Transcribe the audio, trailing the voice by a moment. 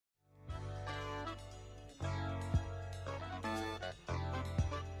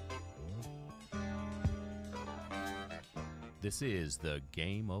This is the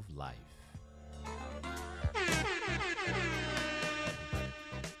Game of Life.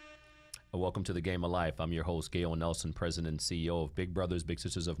 Welcome to the Game of Life. I'm your host, Gale Nelson, President and CEO of Big Brothers Big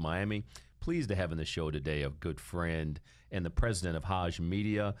Sisters of Miami. Pleased to have in the show today a good friend and the president of Haj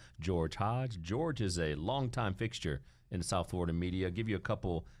Media, George Haj. George is a longtime fixture in South Florida media. I'll give you a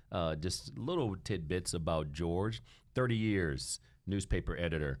couple just little tidbits about George. 30 years newspaper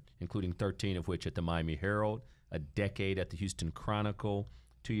editor, including 13 of which at the Miami Herald, a decade at the Houston Chronicle.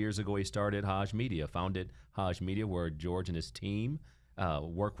 2 years ago, he started Haj Media, founded Haj Media, where George and his team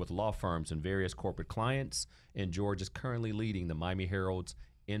work with law firms and various corporate clients. And George is currently leading the Miami Herald's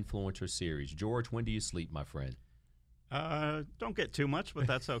Influencer Series. George, when do you sleep, my friend? Don't get too much, but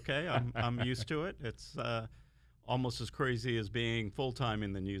that's okay. I'm used to it. It's almost as crazy as being full-time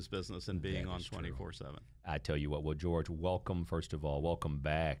in the news business and being on 24/7. I tell you what, well, George, welcome, first of all. Welcome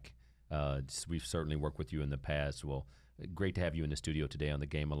back. We've certainly worked with you in the past. Well, great to have you in the studio today on The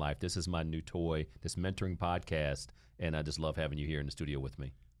Game of Life. This is my new toy, this mentoring podcast, and I just love having you here in the studio with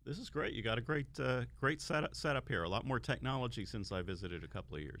me. This is great. You got a great setup here. A lot more technology since I visited a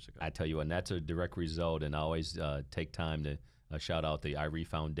couple of years ago. I tell you what, and that's a direct result, and I always take time to shout out the IRE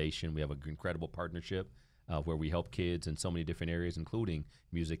Foundation. We have an incredible partnership where we help kids in so many different areas, including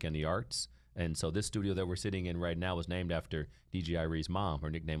music and the arts. And so this studio that we're sitting in right now was named after DJ Iree's mom. Her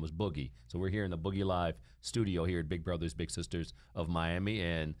nickname was Boogie. So we're here in the Boogie Live studio here at Big Brothers Big Sisters of Miami,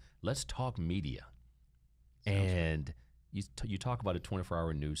 and let's talk media. And you talk about a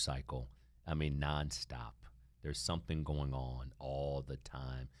 24-hour news cycle. I mean, nonstop. There's something going on all the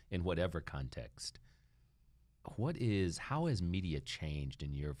time in whatever context. How has media changed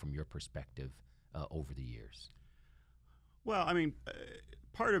from your perspective over the years? Well, I mean,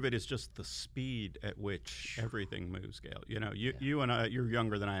 part of it is just the speed at which everything moves, Gale. You know, you and I, you're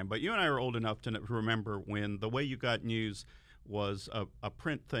younger than I am, but you and I are old enough to remember when the way you got news was a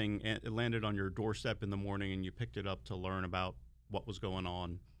print thing, and it landed on your doorstep in the morning, and you picked it up to learn about what was going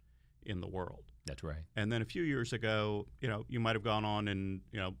on in the world. That's right. And then a few years ago, you might have gone on and,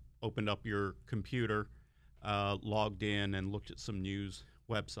 opened up your computer, logged in, and looked at some news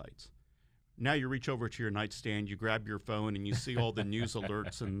websites. Now you reach over to your nightstand, you grab your phone, and you see all the news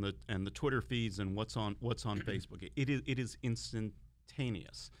alerts and the Twitter feeds and what's on Facebook. It is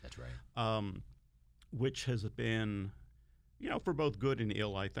instantaneous. That's right. Which has been, for both good and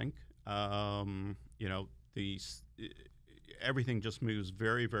ill, I think. Everything just moves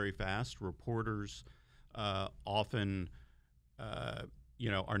very, very fast. Reporters often,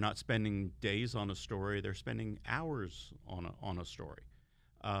 are not spending days on a story; they're spending hours on a story.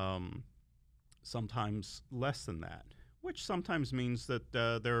 Sometimes less than that, which sometimes means that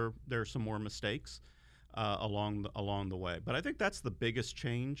there are some more mistakes along the way. But I think that's the biggest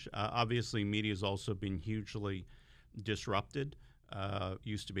change. Obviously, media has also been hugely disrupted.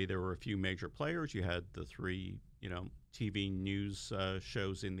 Used to be there were a few major players. You had the three, TV news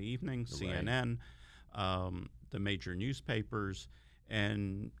shows in the evening, CNN, the major newspapers,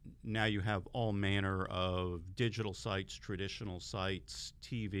 and now you have all manner of digital sites, traditional sites,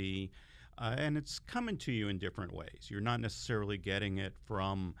 TV. And it's coming to you in different ways. You're not necessarily getting it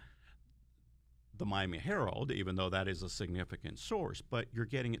from the Miami Herald, even though that is a significant source, but you're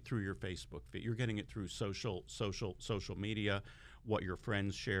getting it through your Facebook feed. You're getting it through social media, what your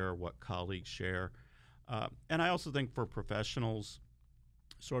friends share, what colleagues share. And I also think for professionals,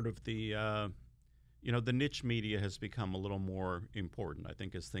 sort of the niche media has become a little more important, I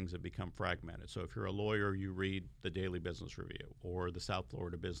think, as things have become fragmented. So if you're a lawyer, you read the Daily Business Review or the South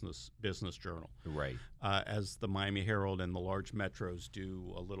Florida Business Journal. Right. As the Miami Herald and the large metros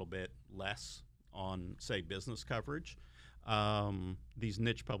do a little bit less on, say, business coverage, these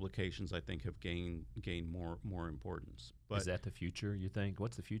niche publications, I think, have gained more importance. But is that the future, you think?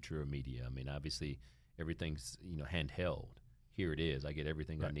 What's the future of media? I mean, obviously, everything's handheld. Here it is. I get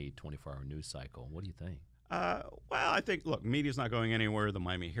everything I need, 24-hour news cycle. What do you think? Well, I think, look, media's not going anywhere. The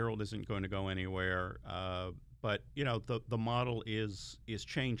Miami Herald isn't going to go anywhere. But, the model is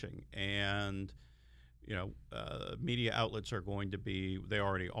changing. And, media outlets are going to be, they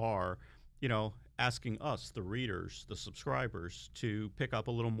already are, asking us, the readers, the subscribers, to pick up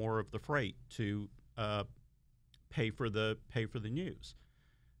a little more of the freight to pay for the news.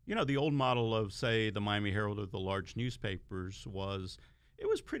 The old model of, say, the Miami Herald or the large newspapers was it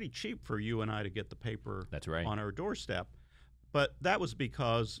was pretty cheap for you and I to get the paper That's right. on our doorstep. But that was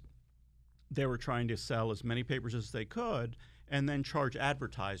because they were trying to sell as many papers as they could and then charge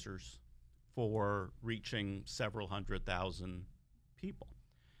advertisers for reaching several 100,000 people.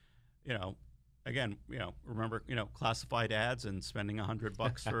 again, remember, classified ads and spending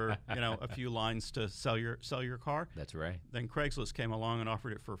 $100 for, a few lines to sell your car. That's right. Then Craigslist came along and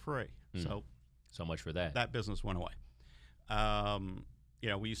offered it for free. So much for that. That business went away.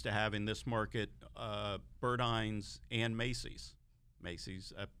 We used to have in this market Burdines and Macy's.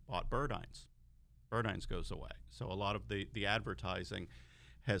 Macy's bought Burdines. Burdines goes away. So a lot of the advertising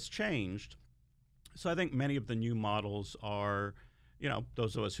has changed. So I think many of the new models are,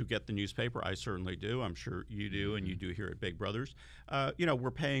 those of us who get the newspaper, I certainly do. I'm sure you do, and you do here at Big Brothers.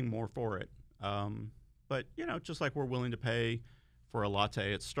 We're paying more for it. But, just like we're willing to pay for a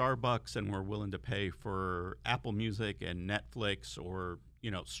latte at Starbucks, and we're willing to pay for Apple Music and Netflix or,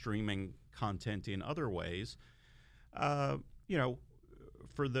 streaming content in other ways, for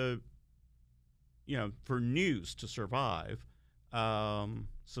news to survive,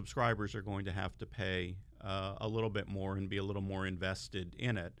 subscribers are going to have to pay a little bit more and be a little more invested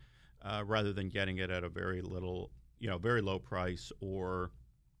in it, rather than getting it at a very low price or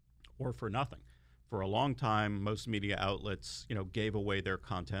for nothing. For a long time, most media outlets, gave away their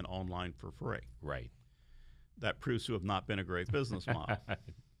content online for free. Right. That proves to have not been a great business model,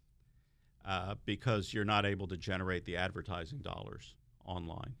 because you're not able to generate the advertising dollars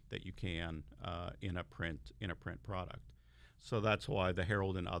online that you can in a print product. So that's why the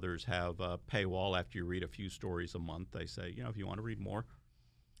Herald and others have a paywall. After you read a few stories a month, they say, if you want to read more,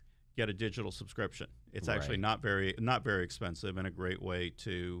 get a digital subscription. It's actually not very expensive, and a great way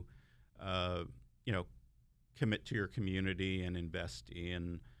to commit to your community and invest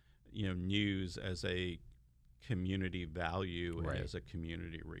in news as a community value and as a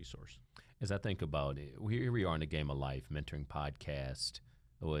community resource. As I think about it, here we are in the Game of Life mentoring podcast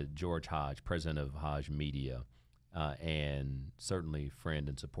with George Haj, president of Haj Media, and certainly friend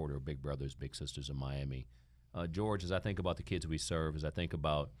and supporter of Big Brothers, Big Sisters of Miami. George, as I think about the kids we serve, as I think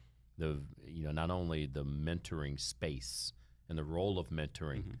about not only the mentoring space and the role of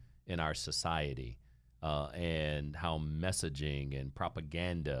mentoring in our society, and how messaging and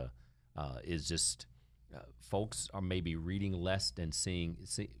propaganda is just folks are maybe reading less than seeing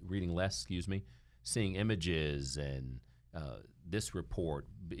images and this report.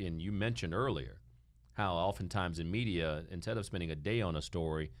 And you mentioned earlier how oftentimes in media, instead of spending a day on a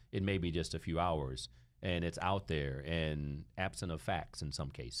story, it may be just a few hours, and it's out there and absent of facts in some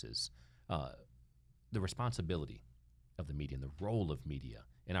cases. The responsibility of the media and the role of media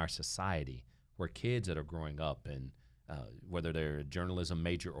in our society, where kids that are growing up, and whether they're a journalism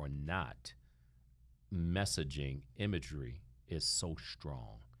major or not, messaging, imagery is so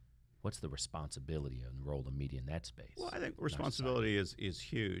strong. What's the responsibility and the role of media in that space? Well, I think responsibility is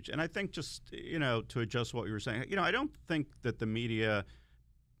huge. And I think just, to adjust what you were saying, I don't think that the media,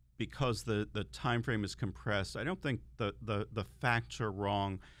 because the time frame is compressed, I don't think the facts are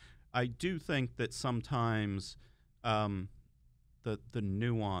wrong. I do think that sometimes the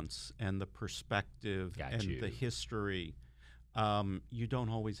nuance and the perspective the history, you don't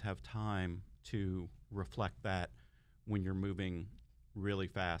always have time to reflect that when you're moving really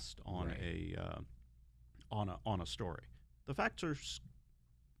fast on a story. The facts are,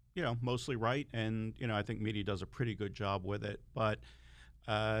 mostly right, and I think media does a pretty good job with it. But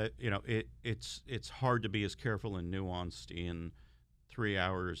it's hard to be as careful and nuanced in 3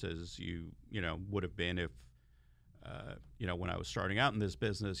 hours as you would have been if when I was starting out in this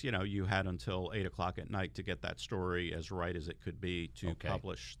business. You had until 8 o'clock at night to get that story as right as it could be to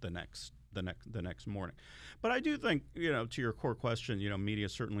publish the next morning. But I do think, to your core question, media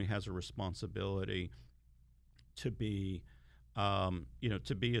certainly has a responsibility to be,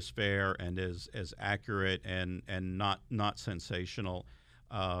 as fair and as accurate and not sensational,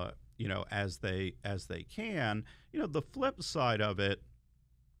 as they can. The flip side of it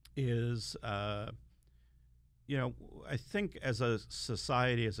is, I think as a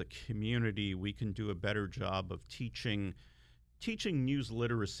society, as a community, we can do a better job of teaching news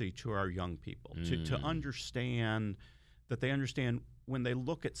literacy to our young people, to understand that they understand when they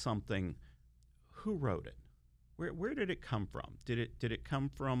look at something, who wrote it, where did it come from? Did it come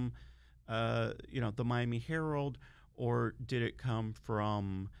from the Miami Herald, or did it come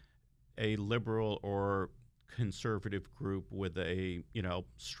from a liberal or conservative group with a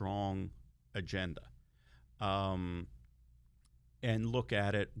strong agenda? And look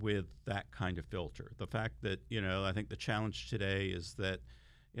at it with that kind of filter. The fact that, I think the challenge today is that,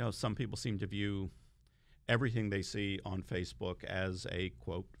 some people seem to view everything they see on Facebook as a,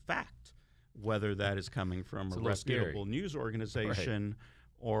 quote, fact, whether that is coming from a reputable news organization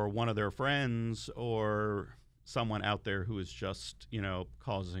or one of their friends or someone out there who is just,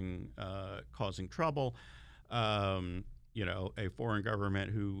 causing trouble. a foreign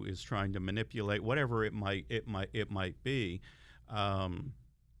government who is trying to manipulate whatever it might be.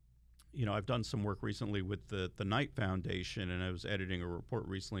 I've done some work recently with the Knight Foundation, and I was editing a report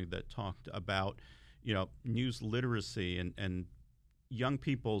recently that talked about news literacy and young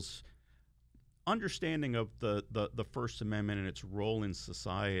people's understanding of the First Amendment and its role in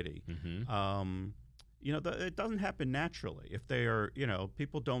society. It doesn't happen naturally. If they are,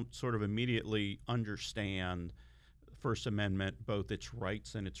 people don't sort of immediately understand First Amendment, both its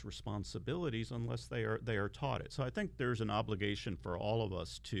rights and its responsibilities, unless they are taught it. So I think there's an obligation for all of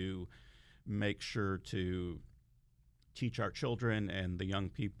us to make sure to teach our children and the young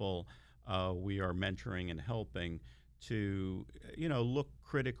people we are mentoring and helping to, look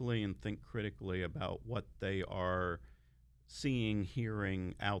critically and think critically about what they are seeing,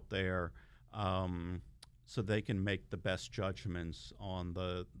 hearing out there, so they can make the best judgments on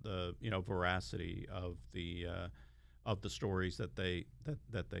the veracity of the stories that they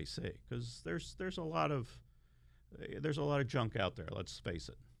see, because there's a lot of junk out there. Let's face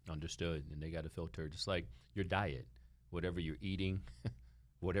it. Understood. And they got to filter, just like your diet, whatever you're eating,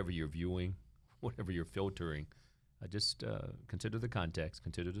 whatever you're viewing, whatever you're filtering. Just consider the context,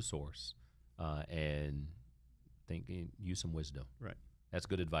 consider the source, and use some wisdom. Right. That's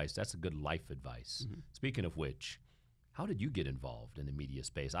good advice. That's a good life advice. Mm-hmm. Speaking of which, how did you get involved in the media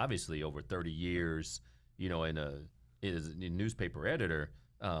space? Obviously, over 30 years, as a newspaper editor,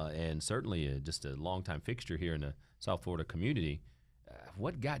 and certainly just a longtime fixture here in the South Florida community.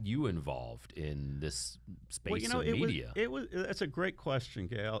 What got you involved in this space of media? That's a great question,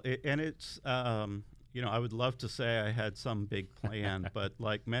 Gale. I would love to say I had some big plan, but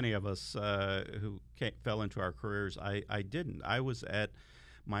like many of us who fell into our careers, I didn't. I was at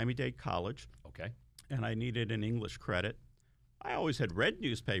Miami-Dade College. Okay. And I needed an English credit. I always had read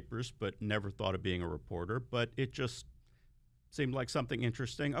newspapers, but never thought of being a reporter. But it just seemed like something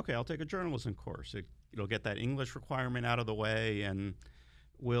interesting. Okay, I'll take a journalism course. It'll get that English requirement out of the way, and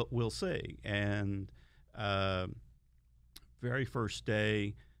we'll see. And very first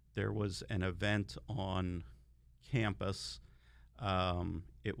day, there was an event on campus.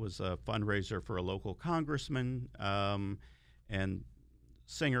 It was a fundraiser for a local congressman, and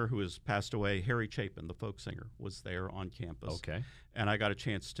singer who has passed away, Harry Chapin, the folk singer, was there on campus. Okay. And I got a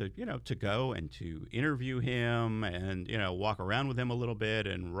chance to go and to interview him and, walk around with him a little bit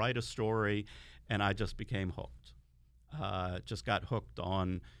and write a story. And I just became hooked. Just got hooked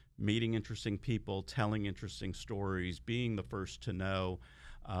on meeting interesting people, telling interesting stories, being the first to know.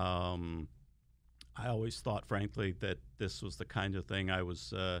 I always thought, frankly, that this was the kind of thing I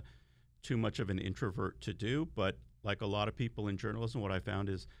was too much of an introvert to do. But like a lot of people in journalism, what I found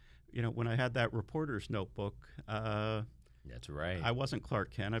is, when I had that reporter's notebook, that's right. I wasn't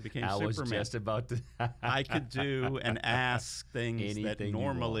Clark Kent. I became Superman. I was just about to. I could do and ask things Anything that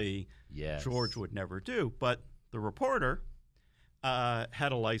normally George would never do. But the reporter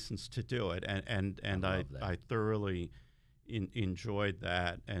had a license to do it, and I thoroughly enjoyed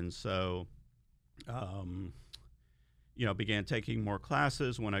that. And so, began taking more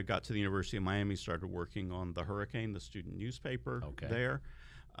classes. When I got to the University of Miami, started working on the Hurricane, the student newspaper there.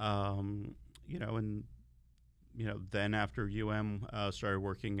 Then after UM, started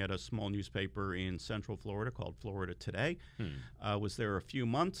working at a small newspaper in Central Florida called Florida Today. Was there a few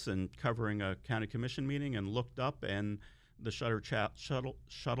months and covering a county commission meeting, and looked up, and the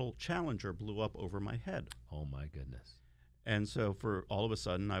shuttle Challenger blew up over my head. Oh my goodness! And so, for all of a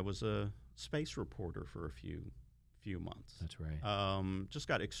sudden, I was a space reporter for a few months. That's right. Just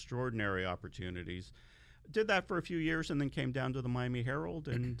got extraordinary opportunities. Did that for a few years, and then came down to the Miami Herald,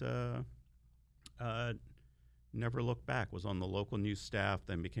 and never looked back. Was on the local news staff,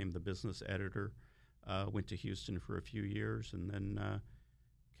 then became the business editor. Went to Houston for a few years, and then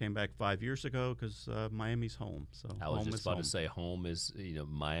came back 5 years ago because Miami's home. So I was just about to say, home is,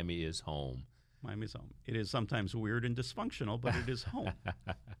 Miami is home. Miami's home. It is sometimes weird and dysfunctional, but it is home.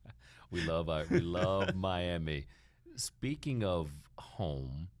 We love Miami. Speaking of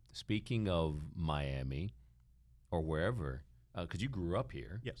home, speaking of Miami, or wherever, because you grew up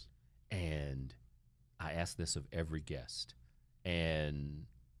here. Yes. And I ask this of every guest, and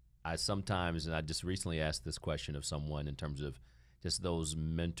I just recently asked this question of someone in terms of just those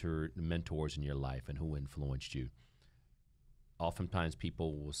mentors in your life and who influenced you. Oftentimes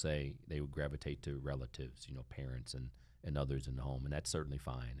people will say they would gravitate to relatives, parents and others in the home, and that's certainly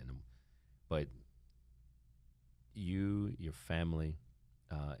fine. But you, your family,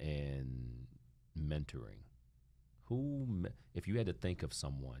 and mentoring, if you had to think of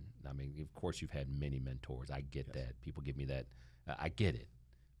someone, I mean, of course you've had many mentors. I get that. People give me that. I get it.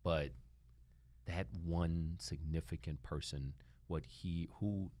 But that one significant person,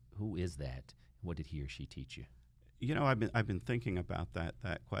 who is that? What did he or she teach you? You know, I've been thinking about that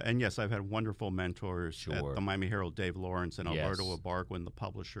quite, and yes, I've had wonderful mentors Sure. at the Miami Herald, Dave Lawrence and Yes. Alberto Ibargüen, the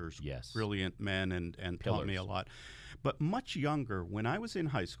publishers. Yes. Brilliant men and taught me a Pillars. lot. But much younger, when I was in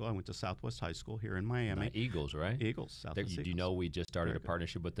high school, I went to Southwest High School here in Miami. Eagles, right? Eagles, Southwest Do Eagles. you know we just started Very a good.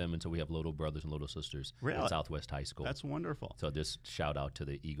 partnership with them, and so we have little brothers and little sisters Really? at Southwest High School. That's wonderful. So just shout out to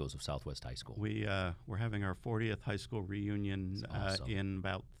the Eagles of Southwest High School. We're having our 40th high school reunion That's awesome. in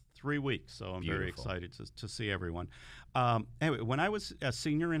about 3 weeks, so I'm very Beautiful. excited to see everyone. Anyway, when I was a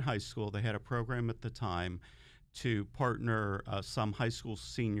senior in high school, they had a program at the time to partner some high school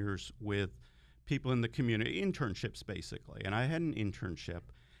seniors with people in the community, internships basically. And I had an internship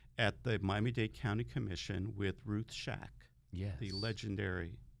at the Miami-Dade County Commission with Ruth Shack, Yes. the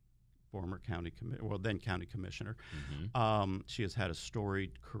legendary former then county commissioner. Mm-hmm. She has had a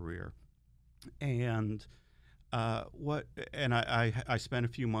storied career, and I spent a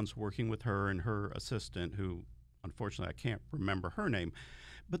few months working with her and her assistant, who unfortunately I can't remember her name,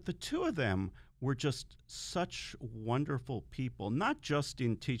 but the two of them were just such wonderful people, not just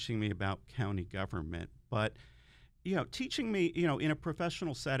in teaching me about county government, but teaching me in a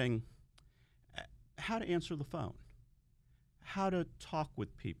professional setting how to answer the phone, how to talk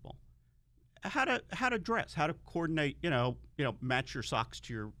with people, how to dress, how to coordinate, match your socks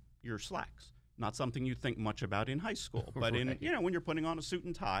to your slacks. Not something you think much about in high school, but Right. when you're putting on a suit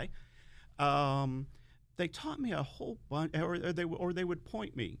and tie, they taught me a whole bunch, or they would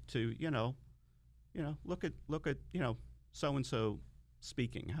point me to look at so and so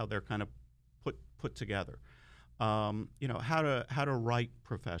speaking, how they're kind of put together, how to write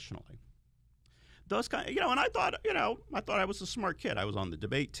professionally. Those kind, and I thought I was a smart kid. I was on the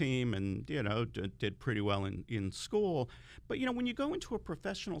debate team and did pretty well in school. But when you go into a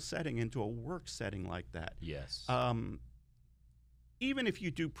professional setting, into a work setting like that, Yes. even if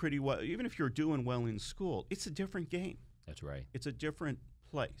you do pretty well, even if you're doing well in school, it's a different game. That's right. It's a different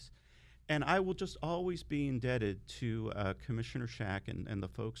place. And I will just always be indebted to Commissioner Shack and the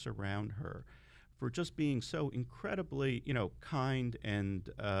folks around her for just being so incredibly, kind and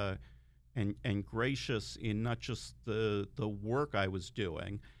gracious in not just the work I was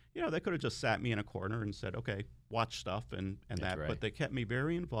doing. They could have just sat me in a corner and said, "Okay, watch stuff," and that. right. But they kept me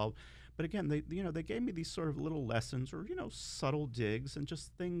very involved. But again, they gave me these sort of little lessons or subtle digs and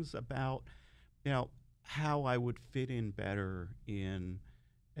just things about how I would fit in better in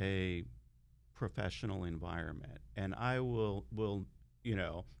a professional environment. And I will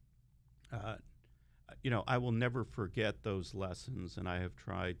I will never forget those lessons, and I have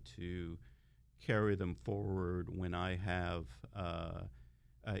tried to carry them forward when I have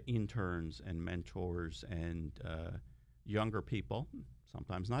interns and mentors and younger people,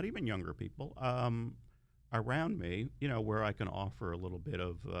 sometimes not even younger people, around me, where I can offer a little bit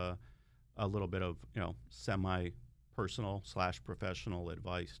of semi-personal / professional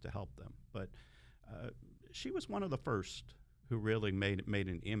advice to help them. But she was one of the first who really made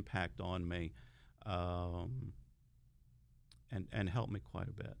an impact on me, and helped me quite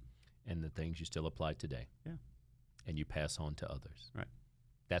a bit. And the things you still apply today. Yeah. And you pass on to others. Right.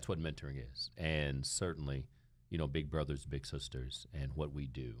 That's what mentoring is. And certainly, big brothers, big sisters, and what we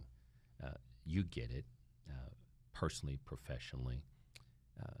do, you get it, personally, professionally.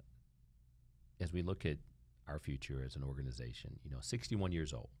 As we look at our future as an organization, 61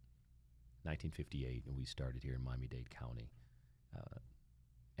 years old, 1958, and we started here in Miami-Dade County,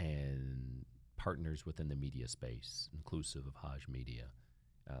 and partners within the media space, inclusive of Haj Media.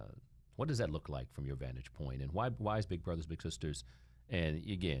 What does that look like from your vantage point, and why is Big Brothers Big Sisters? And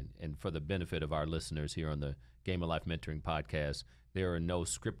again, and for the benefit of our listeners here on the Game of Life Mentoring Podcast, there are no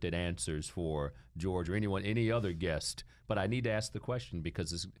scripted answers for George or any other guest, but I need to ask the question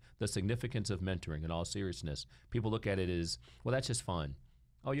because it's the significance of mentoring in all seriousness. People look at it as, well, that's just fun.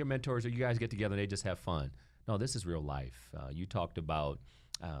 Oh, your mentors, or you guys get together and they just have fun. No, this is real life. You talked about,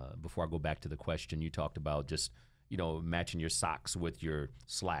 before I go back to the question, you talked about just matching your socks with your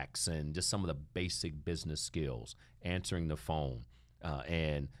slacks and just some of the basic business skills, answering the phone.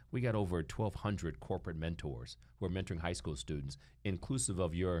 And we got over 1,200 corporate mentors who are mentoring high school students, inclusive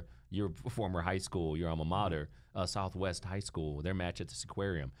of your former high school, your alma mater, Southwest High School, their match at the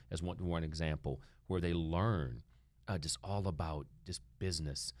Aquarium as one example, where they learn just all about just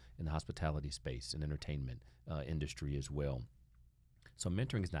business in the hospitality space and entertainment industry as well. So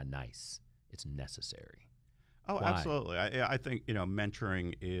mentoring is not nice, it's necessary. Oh, Why? absolutely. I think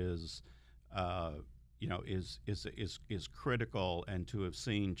mentoring is is critical, and to have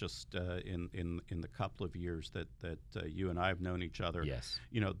seen just in the couple of years that you and I have known each other, Yes.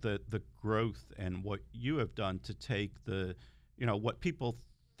 The growth and what you have done to take the what people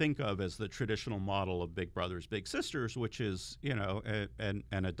think of as the traditional model of Big Brothers Big Sisters, which is an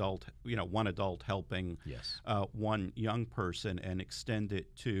adult, one adult helping Yes. one young person, and extend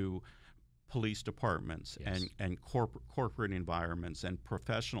it to police departments Yes. and corporate environments and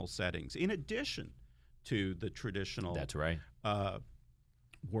professional settings, in addition to the traditional That's right.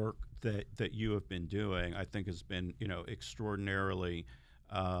 work that you have been doing. I think has been extraordinarily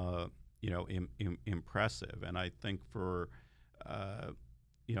impressive. And I think for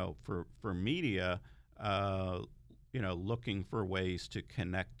media, looking for ways to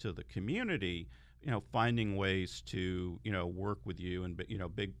connect to the community, finding ways to work with you and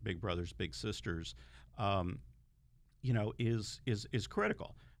Big Brothers Big Sisters, is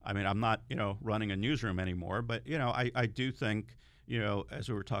critical. I mean, I'm not running a newsroom anymore, but I do think as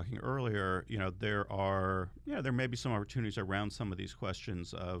we were talking earlier, there may be some opportunities around some of these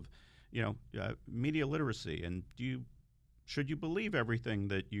questions of media literacy, and should you believe everything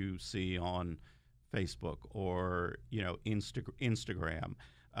that you see on Facebook or Instagram?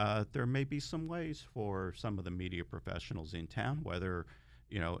 There may be some ways for some of the media professionals in town, whether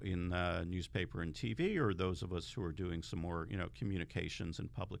in newspaper and TV, or those of us who are doing some more communications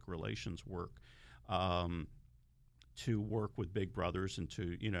and public relations work, to work with Big Brothers and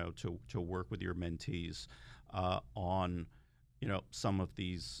to work with your mentees on some of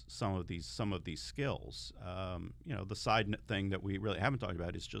these skills. The side thing that we really haven't talked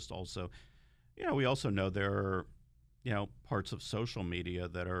about is just also, we also know there are parts of social media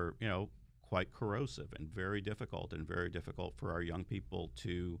that are quite corrosive and very difficult for our young people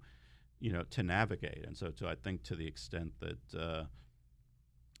to navigate. And so I think to the extent that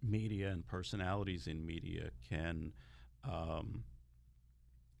media and personalities in media can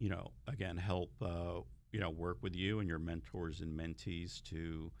again help work with you and your mentors and mentees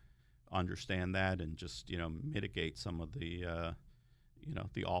to understand that and just mitigate some of the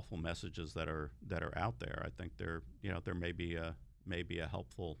the awful messages that are out there. I think there may be a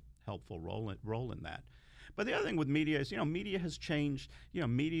helpful role in that. But the other thing with media is media has changed.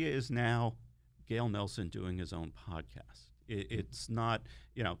 Media is now Gale Nelson doing his own podcast. It's not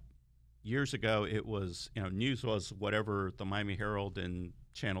years ago it was news was whatever the Miami Herald and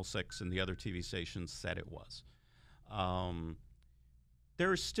Channel 6 and the other TV stations said it was.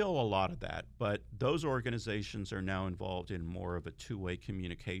 There is still a lot of that, but those organizations are now involved in more of a two-way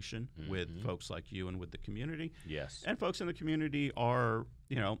communication with folks like you and with the community. Yes. And folks in the community are,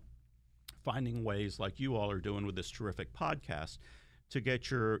 finding ways like you all are doing with this terrific podcast to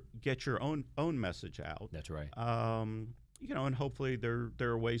get your own message out. That's right. And hopefully there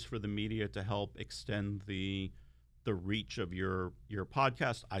are ways for the media to help extend the reach of your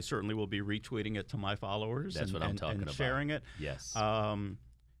podcast. I certainly will be retweeting it to my followers. That's what I'm talking about. Sharing it. Yes.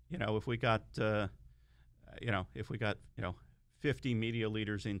 If we got 50 media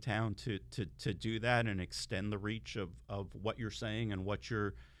leaders in town to do that and extend the reach of what you're saying and what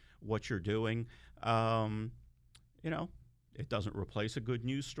you're doing, it doesn't replace a good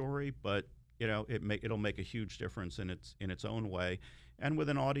news story, but it'll make a huge difference in its own way, and with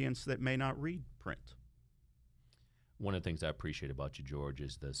an audience that may not read print. One of the things I appreciate about you, George,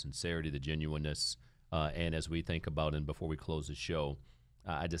 is the sincerity, the genuineness, and as we think about, and before we close the show,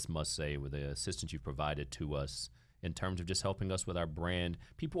 I just must say, with the assistance you've provided to us in terms of just helping us with our brand,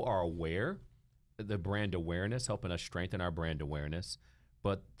 people are aware, the brand awareness, helping us strengthen our brand awareness,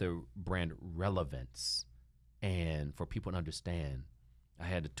 but the brand relevance, and for people to understand. I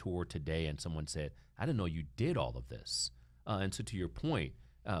had a tour today, and someone said, I didn't know you did all of this. And so to your point,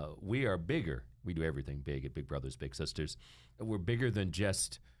 we are bigger. We do everything big at Big Brothers Big Sisters. We're bigger than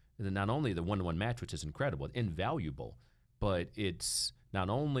just not only the one-to-one match, which is incredible, invaluable, but it's not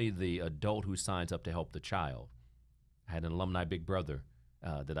only the adult who signs up to help the child. I had an alumni Big Brother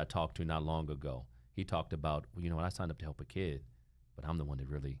that I talked to not long ago. He talked about, when I signed up to help a kid, but I'm the one that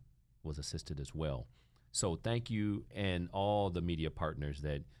really was assisted as well. So thank you, and all the media partners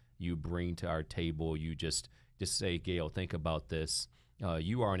that you bring to our table. You just say, Gale, think about this.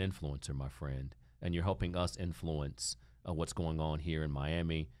 You are an influencer, my friend, and you're helping us influence what's going on here in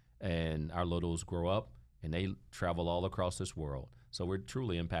Miami. And our littles grow up, and they travel all across this world. So we're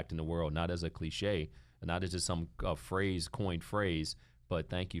truly impacting the world, not as a cliche, not as just some coined phrase, but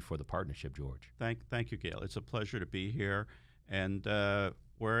thank you for the partnership, George. Thank you, Gale. It's a pleasure to be here. And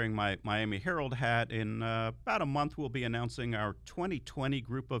wearing my Miami Herald hat, in about a month we'll be announcing our 2020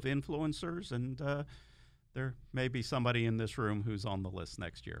 group of influencers, and there may be somebody in this room who's on the list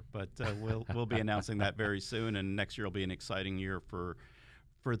next year, but we'll be announcing that very soon. And next year will be an exciting year for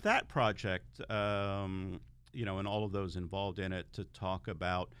that project. And all of those involved in it to talk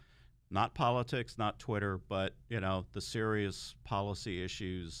about not politics, not Twitter, but the serious policy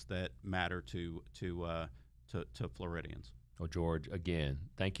issues that matter to Floridians. Well, George, again,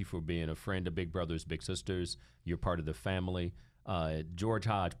 thank you for being a friend of Big Brothers Big Sisters. You're part of the family. George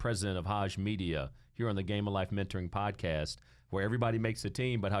Haj, president of Haj Media, here on the Game of Life Mentoring Podcast, where everybody makes a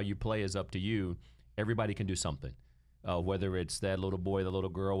team, but how you play is up to you. Everybody can do something, whether it's that little boy, the little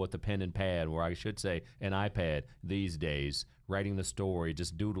girl with the pen and pad, or I should say an iPad these days, writing the story,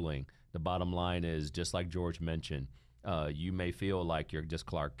 just doodling. The bottom line is, just like George mentioned, you may feel like you're just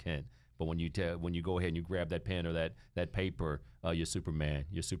Clark Kent, but when you go ahead and you grab that pen or that paper, you're Superman,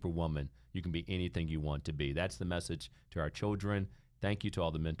 you're Superwoman. You can be anything you want to be. That's the message to our children. Thank you to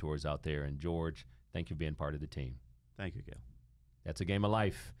all the mentors out there. And George, thank you for being part of the team. Thank you, Gale. That's A Game of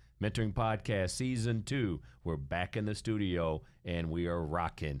Life Mentoring Podcast Season 2. We're back in the studio, and we are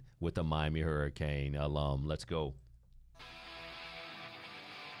rocking with the Miami Hurricane alum. Let's go.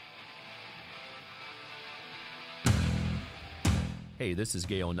 Hey, this is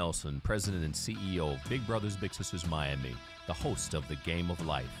Gale Nelson, President and CEO of Big Brothers Big Sisters Miami, the host of The Game of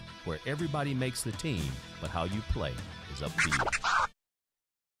Life, where everybody makes the team, but how you play is up to you.